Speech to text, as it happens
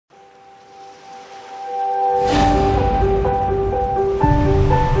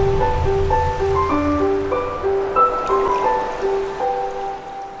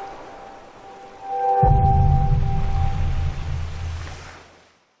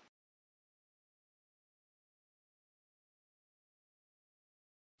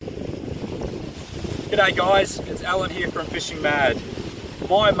G'day guys, it's Alan here from FishingMad.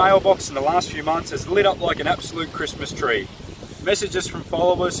 My mailbox in the last few months has lit up like an absolute Christmas tree. Messages from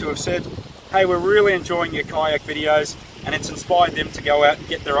followers who have said, hey, we're really enjoying your kayak videos, and it's inspired them to go out and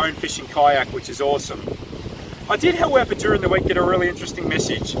get their own fishing kayak, which is awesome. I did, however, during the week get a really interesting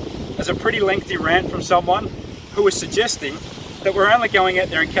message as a pretty lengthy rant from someone who was suggesting that we're only going out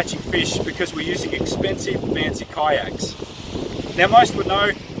there and catching fish because we're using expensive, fancy kayaks. Now, most would know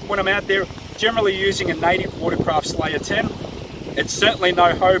when I'm out there generally using a native watercraft Slayer 10. It's certainly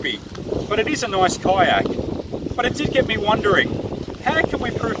no Hobie, but it is a nice kayak. But it did get me wondering, how can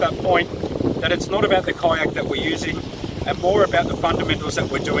we prove that point that it's not about the kayak that we're using and more about the fundamentals that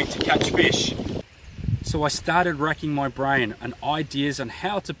we're doing to catch fish? So I started racking my brain on ideas on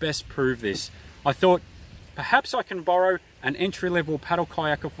how to best prove this. I thought, perhaps I can borrow an entry-level paddle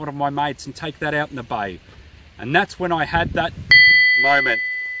kayak of one of my mates and take that out in the bay. And that's when I had that moment.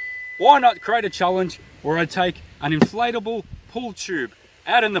 Why not create a challenge where I take an inflatable pool tube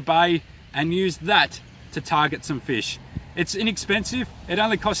out in the bay and use that to target some fish? It's inexpensive, it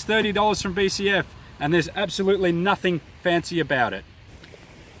only costs $30 from BCF, and there's absolutely nothing fancy about it.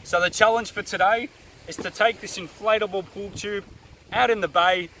 So the challenge for today is to take this inflatable pool tube out in the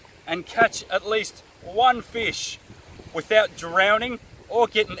bay and catch at least one fish without drowning or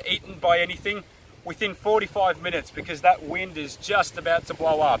getting eaten by anything within 45 minutes, because that wind is just about to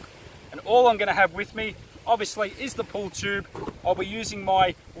blow up. And all I'm going to have with me, obviously, is the pool tube. I'll be using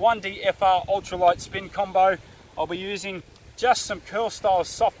my 1D FR ultralight spin combo. I'll be using just some curl style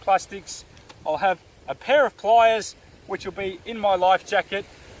soft plastics. I'll have a pair of pliers, which will be in my life jacket.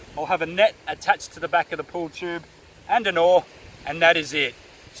 I'll have a net attached to the back of the pool tube and an oar, and that is it.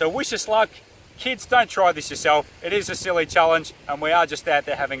 So wish us luck. Kids, don't try this yourself. It is a silly challenge, and we are just out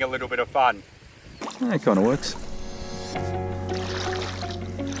there having a little bit of fun. Yeah, it kind of works.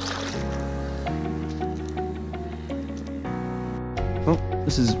 Well,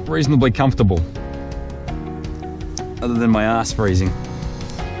 this is reasonably comfortable, other than my ass freezing.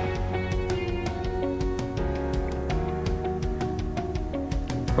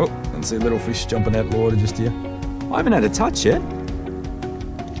 Oh, I can see little fish jumping out of the water just here. I haven't had a touch yet,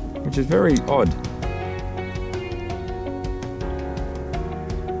 which is very odd.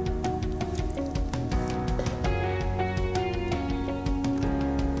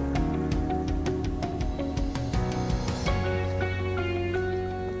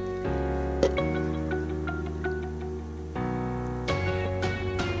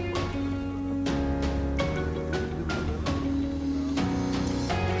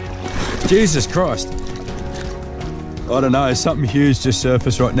 Jesus Christ. I don't know, something huge just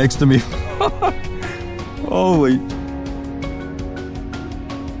surfaced right next to me. Holy.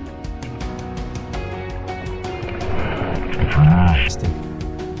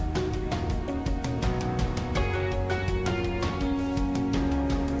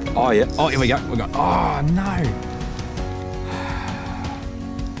 Oh yeah, oh here we go, oh no.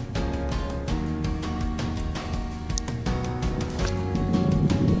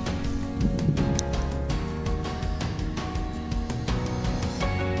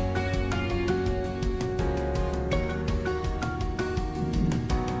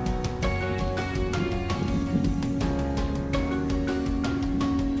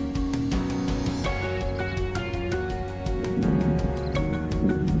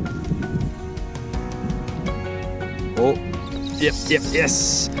 Oh, yep,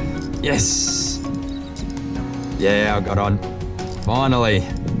 yes, yes. Yeah, I got on, finally.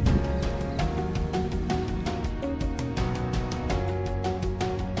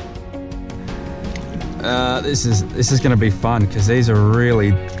 This is gonna be fun because these are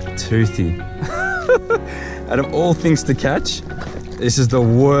really toothy. Out of all things to catch, this is the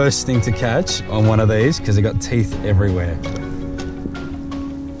worst thing to catch on one of these because they got teeth everywhere.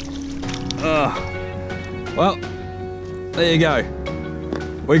 Ugh. Well, there you go.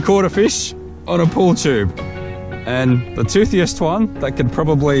 We caught a fish on a pool tube, and the toothiest one that could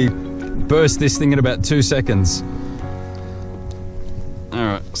probably burst this thing in about 2 seconds. All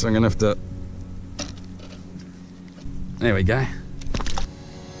right, so I'm gonna have to. There we go.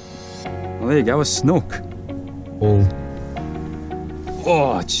 Well, there you go, a snook. All.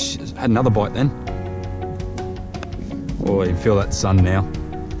 Oh, had another bite then. Oh, you can feel that sun now.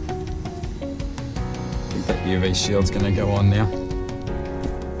 I think that UV shield's gonna go on now.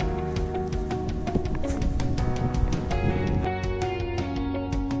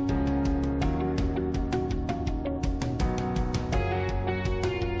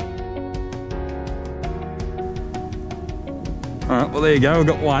 Alright, well there you go, we've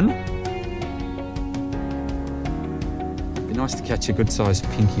got one. Be nice to catch a good sized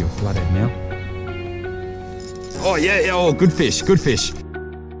pinky or flathead now. Oh yeah, yeah, oh, good fish, good fish.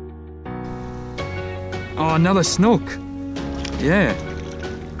 Oh, another snook. Yeah.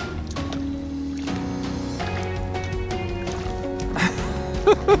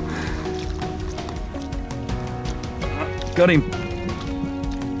 Got him.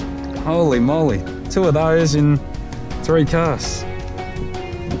 Holy moly. 2 of those in 3 casts.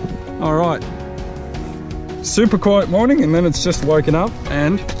 All right. Super quiet morning, and then it's just woken up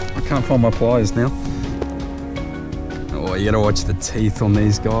and I can't find my pliers now. Oh, you gotta watch the teeth on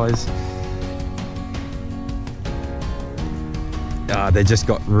these guys. Ah, they just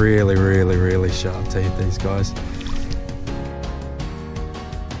got really, really, really sharp teeth, these guys.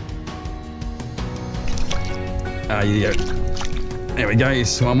 Ah, you go. There we go, you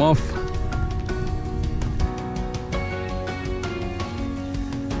swum off.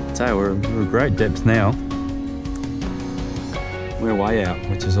 So we're great depth now. We're way out,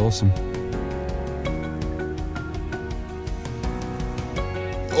 which is awesome.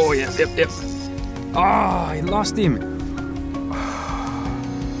 Oh, yep, yep, yep. Oh, he lost him.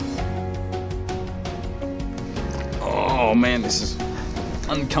 Oh man, this is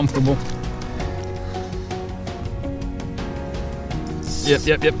uncomfortable. Yep,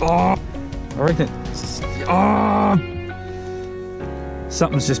 yep, yep. Oh, I reckon. Oh,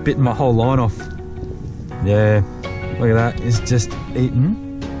 something's just bitten my whole line off. Yeah, look at that. It's just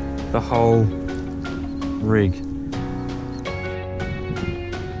eaten the whole rig.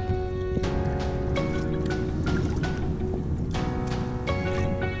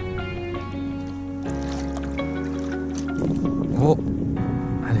 Oh,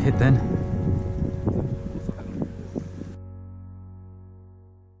 I had a hit then.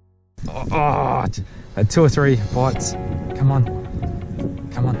 Oh, had 2 or 3 bites. Come on,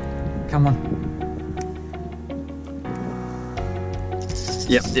 come on, come on.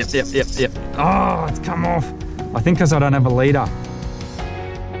 Yep, yep, yep, yep, yep. Oh, it's come off. I think because I don't have a leader.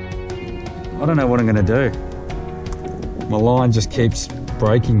 I don't know what I'm gonna do. My line just keeps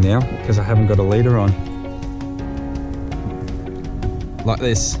breaking now because I haven't got a leader on. Like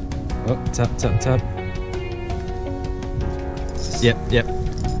this. Oh, tap, tap, tap. Yep, yep.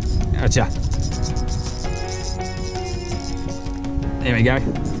 Gotcha. There we go.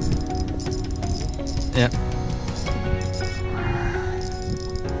 Yep.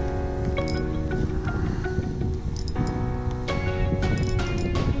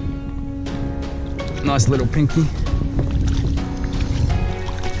 Nice little pinky.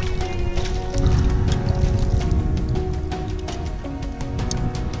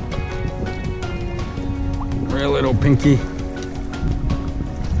 Real little pinky.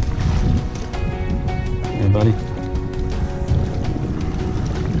 Hey buddy.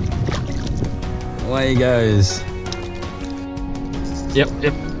 Away he goes. Yep,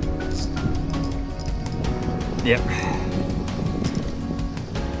 yep. Yep.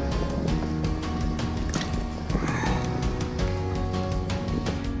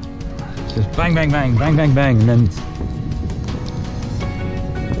 Just bang, bang, bang, bang, bang, bang, and then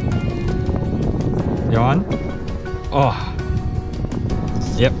you on? Oh.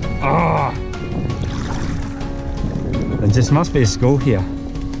 Yep. Oh. There just must be a school here.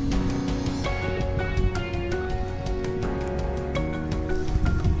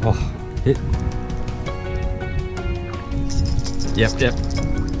 Oh, hit. Yep, yep.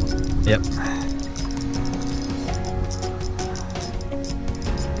 Yep.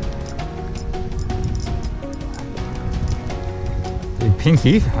 Big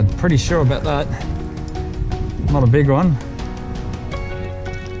pinky, I'm pretty sure about that. Not a big one.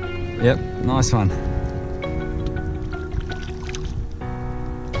 Yep, nice one.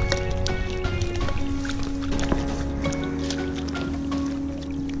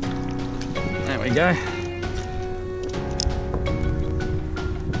 There we go.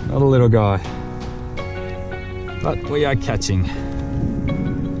 Not a little guy, but we are catching.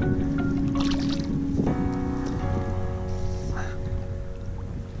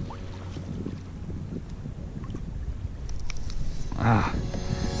 Ah,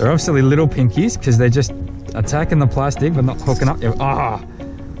 they're obviously little pinkies because they're just attacking the plastic but not hooking up. Ah,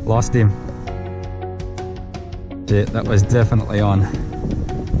 lost him. Shit, that was definitely on.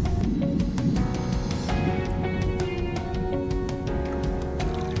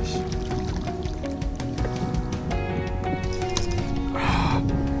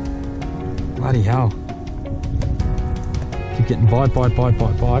 Bloody hell. Keep getting bite, bite, bite,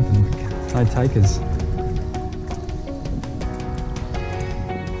 bite, bite, and no takers.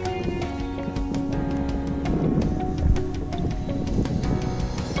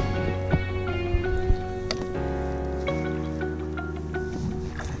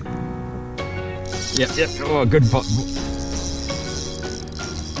 Yep, yep. Oh, good pot.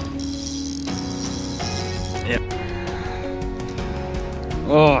 Yep.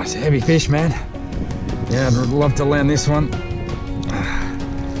 Oh, it's a heavy fish, man. Yeah, I'd love to land this one.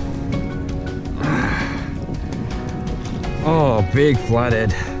 Oh, big flathead.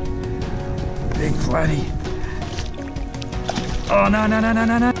 Big flatty. Oh, no, no, no, no,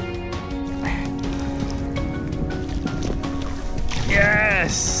 no, no.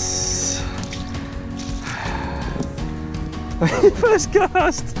 Yes! First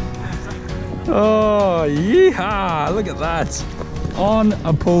cast! Oh, yeehaw! Look at that. On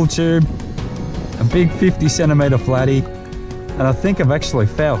a pool tube, a big 50 centimetre flatty. And I think I've actually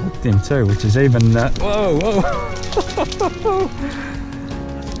foul hooked him too, which is even, whoa, whoa.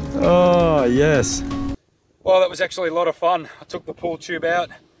 Oh, yes. Well, that was actually a lot of fun. I took the pool tube out.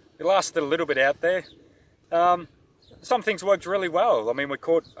 It lasted a little bit out there. Some things worked really well. I mean, we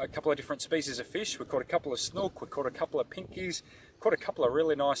caught a couple of different species of fish. We caught a couple of snook, we caught a couple of pinkies, caught a couple of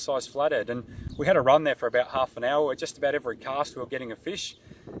really nice sized flathead, and we had a run there for about half an hour. Just about every cast we were getting a fish.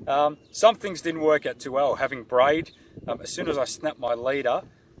 Some things didn't work out too well. Having braid, as soon as I snapped my leader,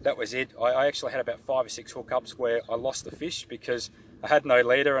 that was it. I actually had about 5 or 6 hookups where I lost the fish because I had no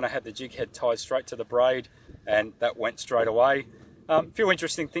leader and I had the jig head tied straight to the braid, and that went straight away. A few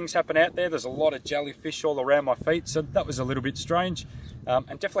interesting things happen out there. There's a lot of jellyfish all around my feet, so that was a little bit strange.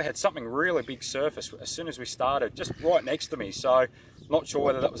 And definitely had something really big surface as soon as we started, just right next to me. So not sure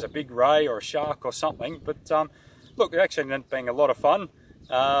whether that was a big ray or a shark or something, but look, it actually ended up being a lot of fun.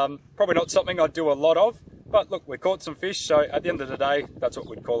 Probably not something I'd do a lot of, but look, we caught some fish, so at the end of the day, that's what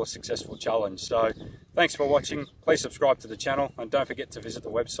we'd call a successful challenge. So thanks for watching. Please subscribe to the channel, and don't forget to visit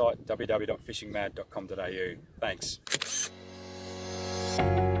the website www.fishingmad.com.au. Thanks.